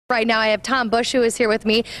Right now I have Tom Bush, who is here with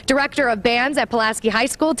me, Director of Bands at Pulaski High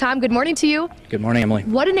School. Tom, good morning to you. Good morning, Emily.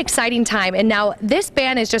 What an exciting time. And now this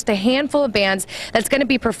band is just a handful of bands that's going to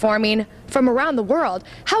be performing from around the world.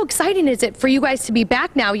 How exciting is it for you guys to be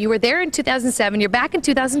back now? You were there in 2007. You're back in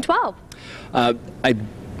 2012.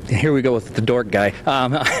 Here we go with the dork guy.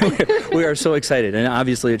 We are so excited, and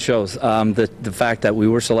obviously it shows. The fact that we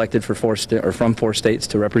were selected for from four states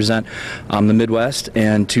to represent the Midwest,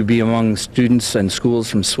 and to be among students and schools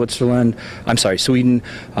from Sweden,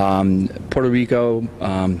 Puerto Rico,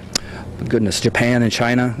 Japan and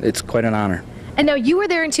China. It's quite an honor. And now you were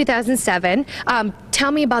there in 2007. Tell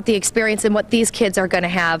me about the experience and what these kids are going to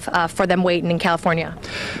have for them waiting in California.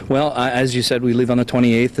 Well, as you said, we leave on the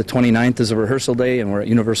 28th. The 29th is a rehearsal day, and we're at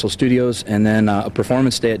Universal Studios, and then a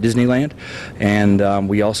performance day at Disneyland. And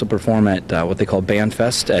we also perform at what they call Band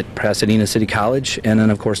Fest at Pasadena City College, and then,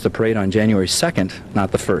 of course, the parade on January 2nd,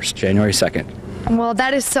 not the 1st, January 2nd. Well,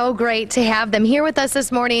 that is so great to have them here with us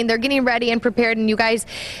this morning. They're getting ready and prepared, and you guys,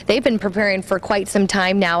 they've been preparing for quite some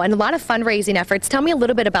time now, and a lot of fundraising efforts. Tell me a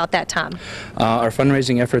little bit about that, Tom. Our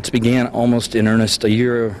fundraising efforts began almost in earnest a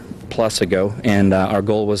year plus ago, and our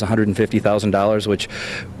goal was $150,000, which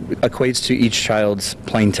equates to each child's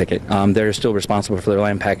plane ticket. They're still responsible for their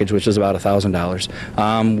land package, which is about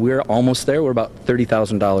 $1,000. We're almost there. We're about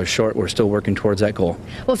 $30,000 short. We're still working towards that goal.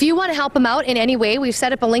 Well, if you want to help them out in any way, we've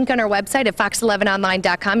set up a link on our website at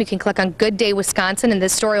fox11online.com. You can click on Good Day Wisconsin, and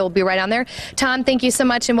this story will be right on there. Tom, thank you so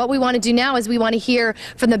much. And what we want to do now is we want to hear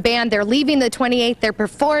from the band. They're leaving the 28th. They're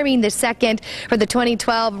performing the 2nd for the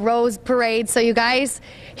 2012 Rose Parade. So you guys,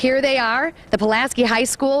 here they are, the Pulaski High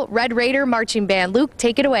School Red Raider Marching Band. Luke,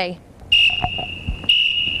 take it away.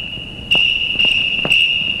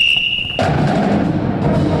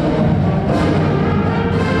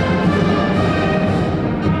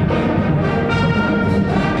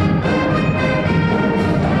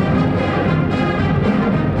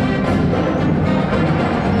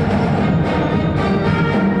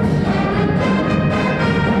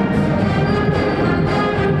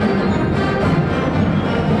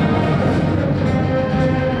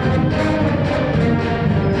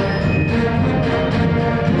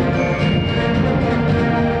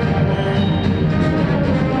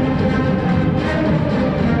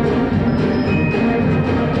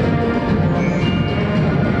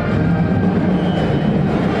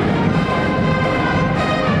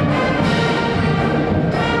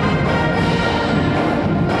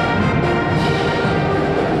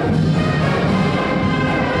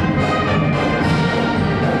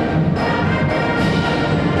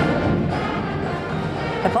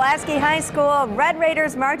 The Pulaski High School Red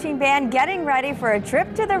Raiders Marching Band getting ready for a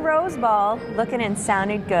trip to the Rose Bowl, looking and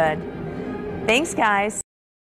sounding good. Thanks, guys.